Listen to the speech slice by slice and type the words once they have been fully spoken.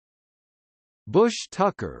Bush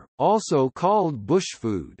tucker, also called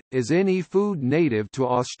bushfood, is any food native to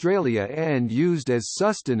Australia and used as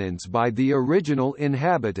sustenance by the original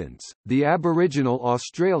inhabitants, the Aboriginal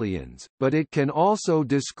Australians, but it can also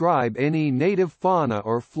describe any native fauna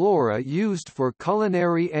or flora used for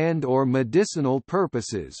culinary and/or medicinal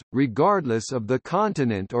purposes, regardless of the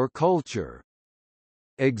continent or culture.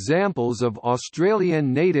 Examples of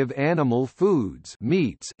Australian native animal foods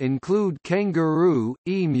meats include kangaroo,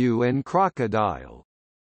 emu and crocodile.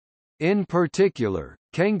 In particular,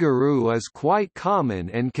 kangaroo is quite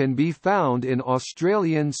common and can be found in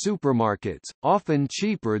Australian supermarkets, often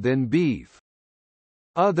cheaper than beef.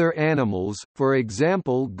 Other animals, for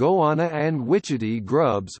example goanna and witchetty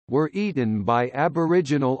grubs, were eaten by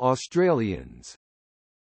Aboriginal Australians.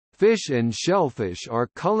 Fish and shellfish are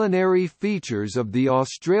culinary features of the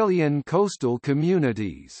Australian coastal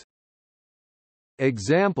communities.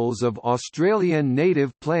 Examples of Australian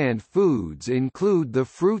native plant foods include the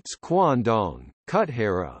fruits quandong,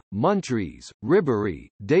 cuthera, muntries, ribberry,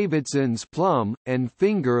 Davidson's plum, and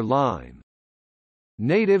finger lime.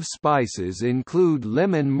 Native spices include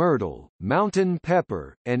lemon myrtle, mountain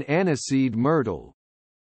pepper, and aniseed myrtle.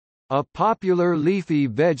 A popular leafy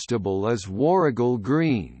vegetable is warrigal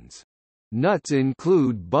greens. Nuts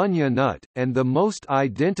include bunya nut, and the most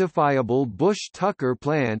identifiable bush tucker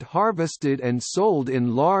plant harvested and sold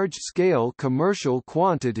in large-scale commercial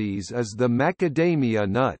quantities is the macadamia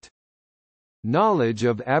nut. Knowledge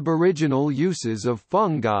of Aboriginal uses of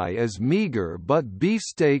fungi is meagre, but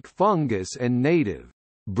beefsteak fungus and native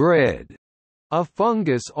bread, a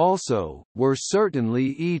fungus also, were certainly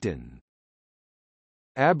eaten.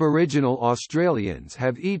 Aboriginal Australians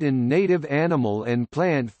have eaten native animal and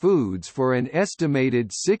plant foods for an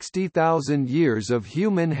estimated 60,000 years of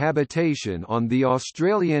human habitation on the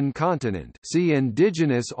Australian continent. See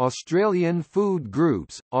Indigenous Australian food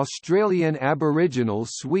groups, Australian Aboriginal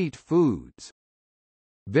sweet foods.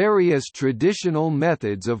 Various traditional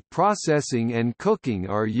methods of processing and cooking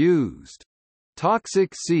are used.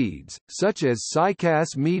 Toxic seeds, such as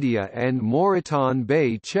cycas media and Moreton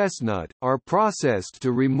Bay chestnut, are processed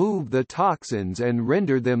to remove the toxins and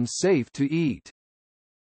render them safe to eat.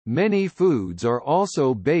 Many foods are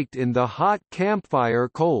also baked in the hot campfire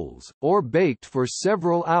coals, or baked for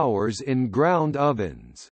several hours in ground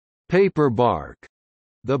ovens. Paperbark,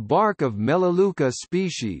 the bark of Melaleuca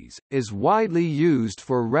species, is widely used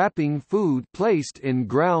for wrapping food placed in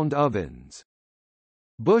ground ovens.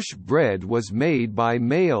 Bush bread was made by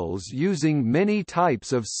males using many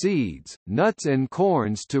types of seeds, nuts and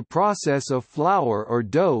corns to process a flour or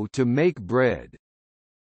dough to make bread.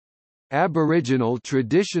 Aboriginal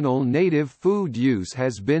traditional native food use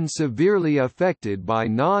has been severely affected by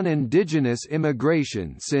non-Indigenous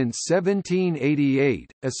immigration since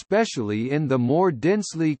 1788, especially in the more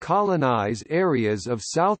densely colonised areas of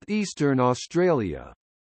southeastern Australia.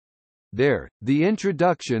 There, the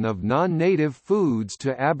introduction of non-native foods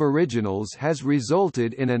to Aboriginals has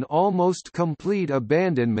resulted in an almost complete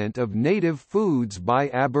abandonment of native foods by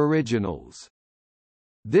Aboriginals.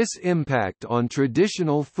 This impact on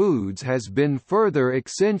traditional foods has been further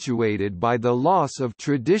accentuated by the loss of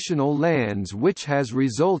traditional lands, which has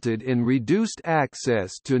resulted in reduced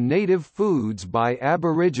access to native foods by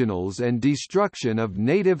Aboriginals and destruction of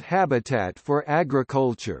native habitat for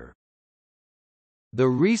agriculture. The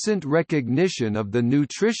recent recognition of the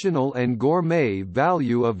nutritional and gourmet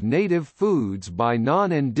value of native foods by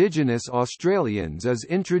non-Indigenous Australians is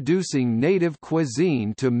introducing native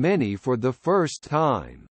cuisine to many for the first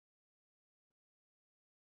time.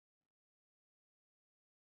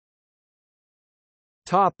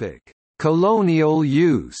 Topic: Colonial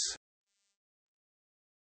use.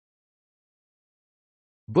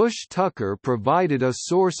 Bush tucker provided a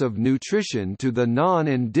source of nutrition to the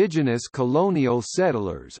non-Indigenous colonial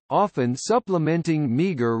settlers, often supplementing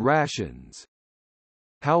meagre rations.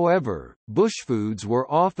 However, bushfoods were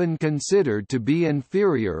often considered to be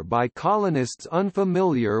inferior by colonists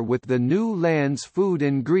unfamiliar with the new land's food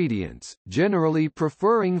ingredients, generally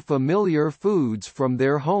preferring familiar foods from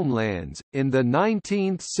their homelands. In the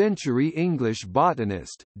 19th-century English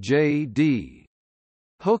botanist, J.D.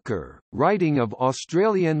 Hooker, writing of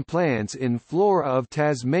Australian plants in Flora of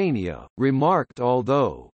Tasmania, remarked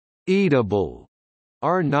although eatable,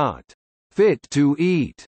 are not fit to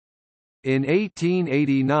eat. In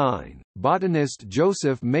 1889, botanist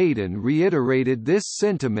Joseph Maiden reiterated this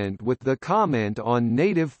sentiment with the comment on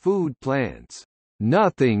native food plants,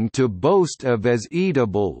 "Nothing to boast of as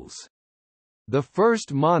eatables." The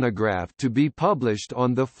first monograph to be published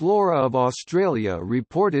on the flora of Australia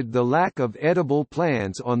reported the lack of edible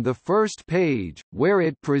plants on the first page, where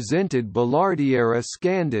it presented Billardiera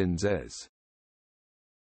scandens as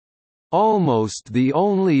almost the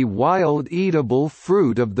only wild eatable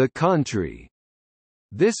fruit of the country.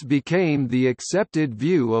 This became the accepted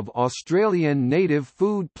view of Australian native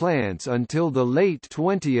food plants until the late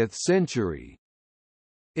 20th century.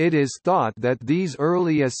 It is thought that these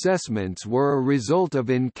early assessments were a result of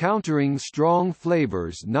encountering strong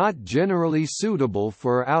flavours not generally suitable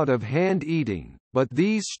for out-of-hand eating, but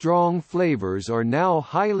these strong flavours are now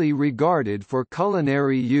highly regarded for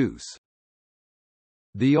culinary use.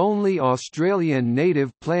 The only Australian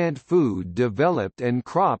native plant food developed and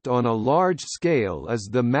cropped on a large scale is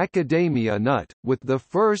the macadamia nut, with the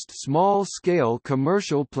first small-scale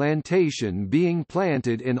commercial plantation being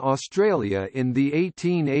planted in Australia in the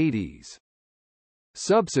 1880s.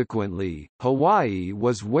 Subsequently, Hawaii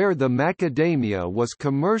was where the macadamia was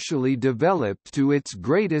commercially developed to its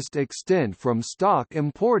greatest extent from stock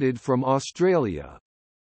imported from Australia.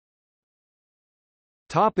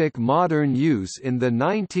 Modern use. In the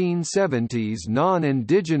 1970s,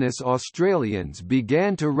 non-Indigenous Australians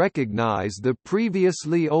began to recognise the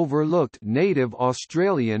previously overlooked native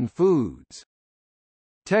Australian foods.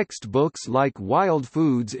 Textbooks like Wild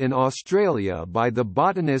Foods in Australia by the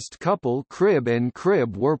botanist couple Cribb and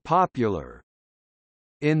Cribb were popular.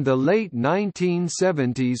 In the late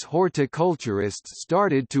 1970s, horticulturists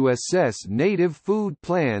started to assess native food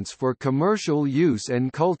plants for commercial use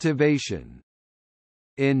and cultivation.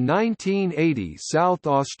 In 1980, South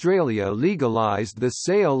Australia legalised the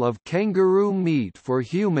sale of kangaroo meat for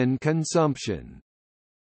human consumption.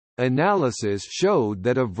 Analysis showed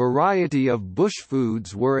that a variety of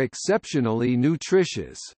bushfoods were exceptionally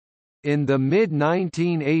nutritious. In the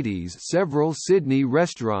mid-1980s, several Sydney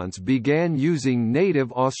restaurants began using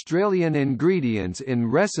native Australian ingredients in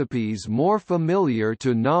recipes more familiar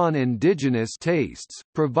to non-Indigenous tastes,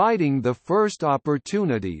 providing the first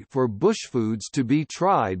opportunity for bushfoods to be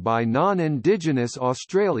tried by non-Indigenous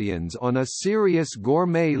Australians on a serious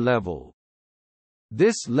gourmet level.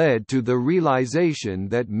 This led to the realisation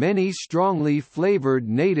that many strongly flavoured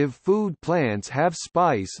native food plants have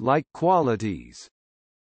spice-like qualities.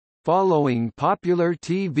 Following popular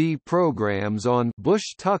TV programs on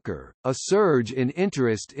Bush Tucker, a surge in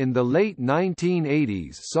interest in the late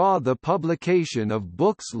 1980s saw the publication of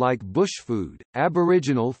books like Bushfood,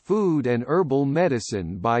 Aboriginal Food and Herbal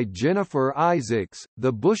Medicine by Jennifer Isaacs,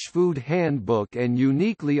 The Bushfood Handbook and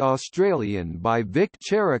Uniquely Australian by Vic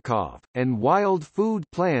Cherikoff, and Wild Food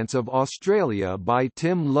Plants of Australia by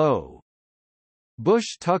Tim Lowe.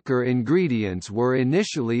 Bush Tucker ingredients were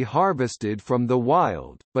initially harvested from the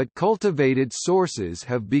wild, but cultivated sources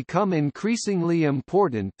have become increasingly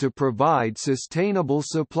important to provide sustainable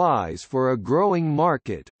supplies for a growing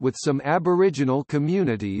market, with some Aboriginal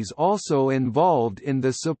communities also involved in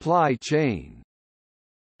the supply chain.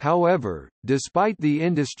 However, despite the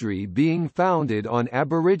industry being founded on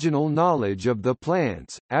Aboriginal knowledge of the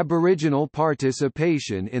plants, Aboriginal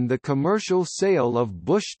participation in the commercial sale of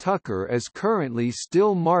Bush Tucker is currently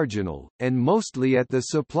still marginal, and mostly at the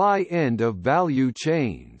supply end of value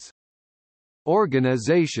chains.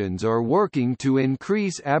 Organisations are working to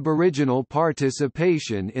increase Aboriginal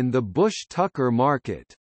participation in the Bush Tucker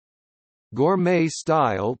market.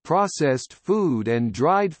 Gourmet-style processed food and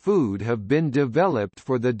dried food have been developed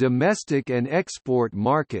for the domestic and export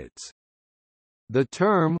markets. The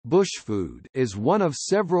term bushfood is one of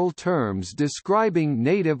several terms describing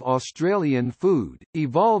native Australian food,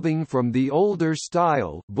 evolving from the older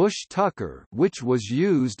style bush tucker, which was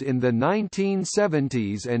used in the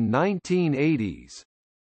 1970s and 1980s.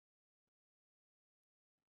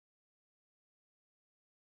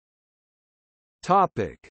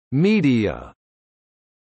 Topic: Media.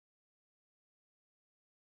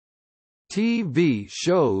 TV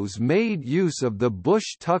shows made use of the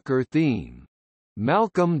Bush Tucker theme.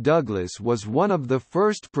 Malcolm Douglas was one of the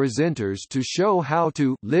first presenters to show how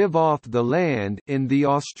to live off the land in the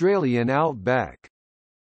Australian outback.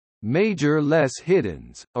 Major Les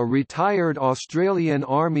Hiddens, a retired Australian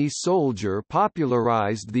Army soldier,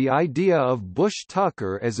 popularised the idea of Bush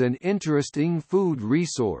Tucker as an interesting food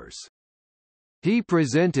resource. He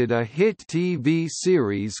presented a hit TV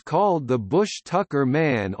series called The Bush Tucker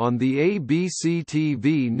Man on the ABC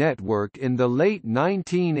TV network in the late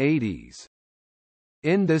 1980s.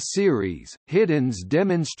 In the series, Hiddens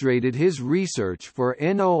demonstrated his research for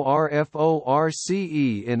NORFORCE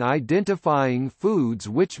in identifying foods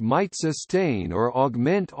which might sustain or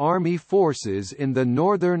augment Army forces in the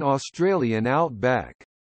northern Australian outback.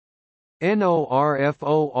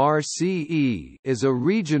 NORFORCE is a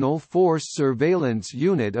regional force surveillance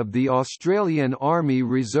unit of the Australian Army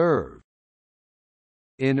Reserve.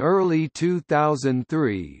 In early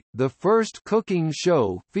 2003, the first cooking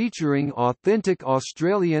show featuring authentic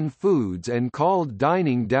Australian foods and called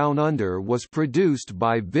Dining Down Under was produced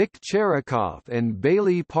by Vic Cherikoff and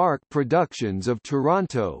Bailey Park Productions of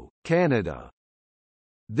Toronto, Canada.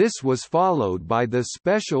 This was followed by the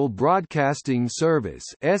Special Broadcasting Service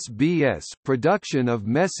 (SBS) production of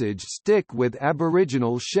Message Stick with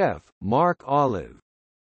Aboriginal chef, Mark Olive.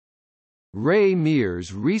 Ray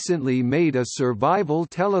Mears recently made a survival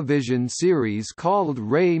television series called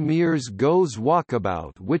Ray Mears Goes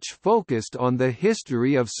Walkabout, which focused on the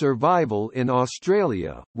history of survival in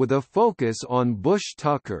Australia, with a focus on bush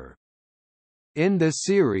tucker. In the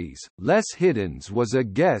series, Les Hiddens was a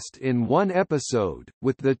guest in one episode,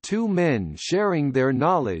 with the two men sharing their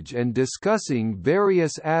knowledge and discussing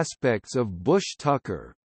various aspects of bush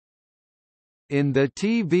tucker. In the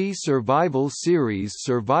TV survival series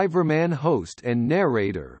Survivorman, host and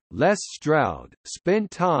narrator, Les Stroud, spent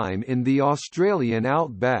time in the Australian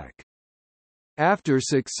outback. After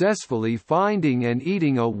successfully finding and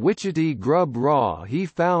eating a witchetty grub raw, he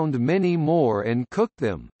found many more and cooked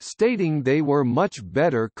them, stating they were much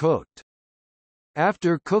better cooked.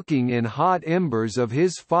 After cooking in hot embers of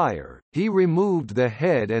his fire, he removed the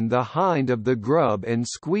head and the hind of the grub and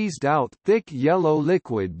squeezed out thick yellow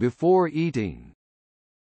liquid before eating.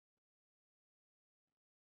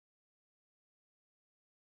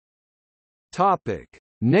 Topic: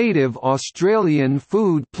 Native Australian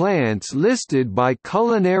food plants listed by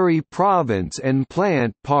culinary province and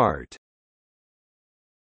plant part.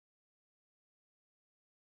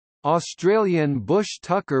 Australian bush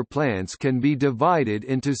tucker plants can be divided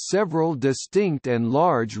into several distinct and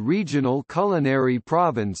large regional culinary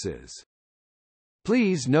provinces.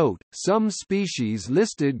 Please note, some species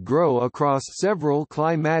listed grow across several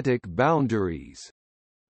climatic boundaries.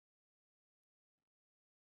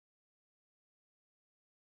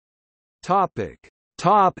 Topic: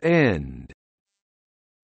 Top end.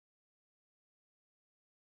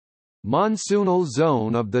 Monsoonal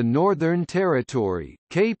zone of the Northern Territory,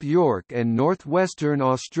 Cape York and northwestern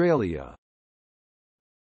Australia.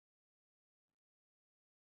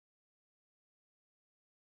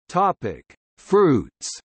 Topic: Fruits.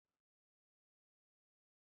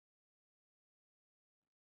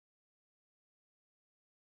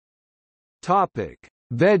 Topic: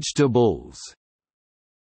 Vegetables.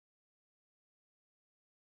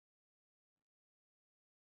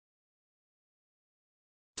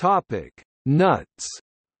 Topic: Nuts.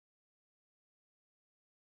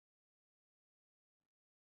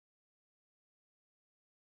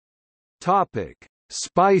 Topic: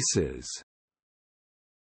 Spices.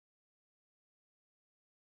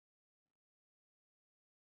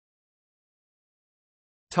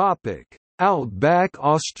 Topic: Outback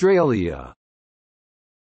Australia.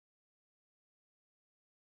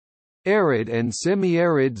 Arid and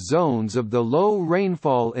semi-arid zones of the low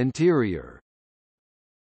rainfall interior.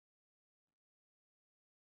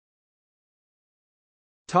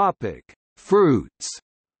 Topic: Fruits.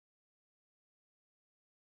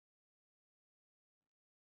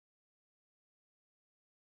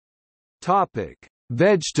 Topic: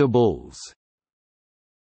 Vegetables.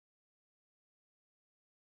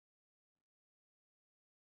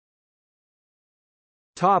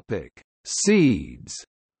 Topic: Seeds.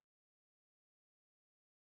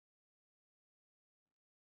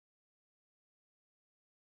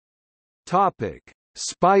 Topic: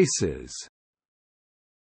 Spices.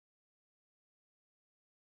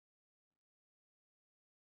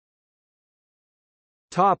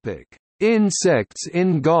 Topic: Insects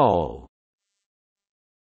in gall.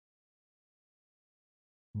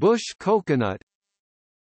 Bush coconut.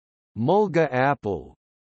 Mulga apple.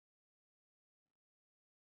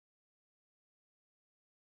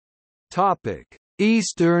 Topic: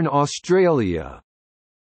 Eastern Australia.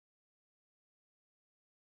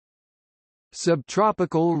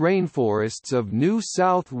 Subtropical rainforests of New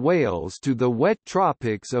South Wales to the wet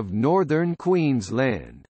tropics of northern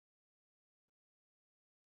Queensland.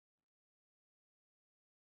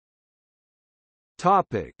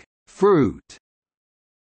 Topic: Fruit.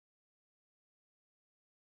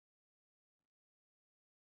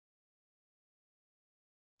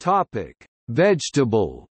 Topic: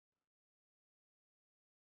 Vegetable.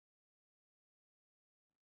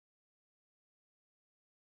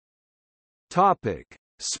 Topic: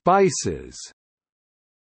 Spices.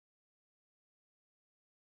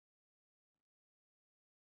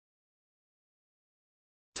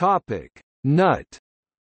 Topic: Nut.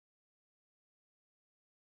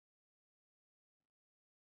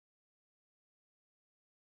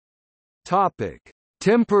 Topic: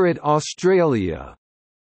 Temperate Australia.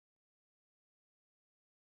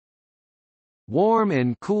 Warm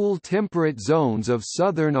and cool temperate zones of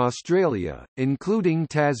southern Australia, including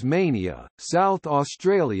Tasmania, South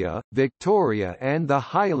Australia, Victoria and the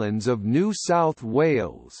Highlands of New South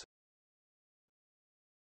Wales.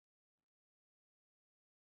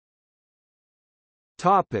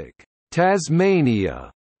 Tasmania.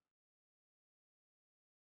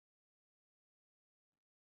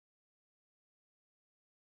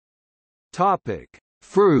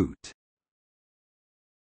 Fruit.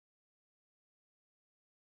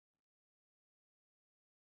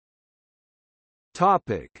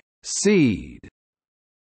 Seed.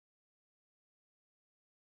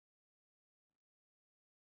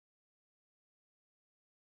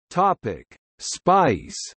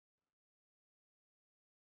 Spice.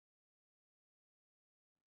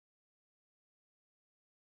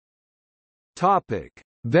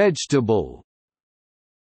 Vegetable.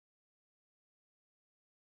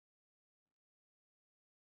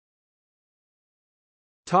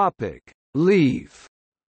 Leaf.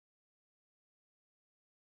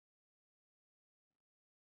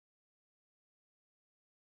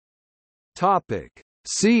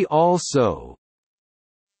 See also: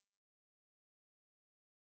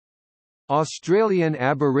 Australian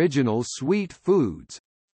Aboriginal sweet foods,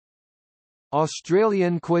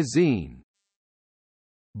 Australian cuisine,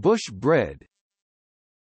 bush bread,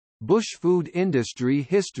 bushfood industry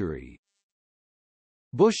history,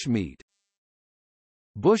 bushmeat,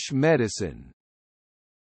 bush medicine,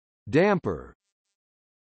 damper,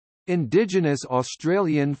 Indigenous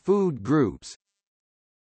Australian food groups.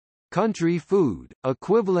 Country food,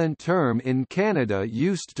 equivalent term in Canada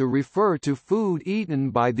used to refer to food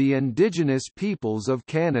eaten by the Indigenous peoples of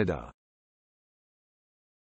Canada.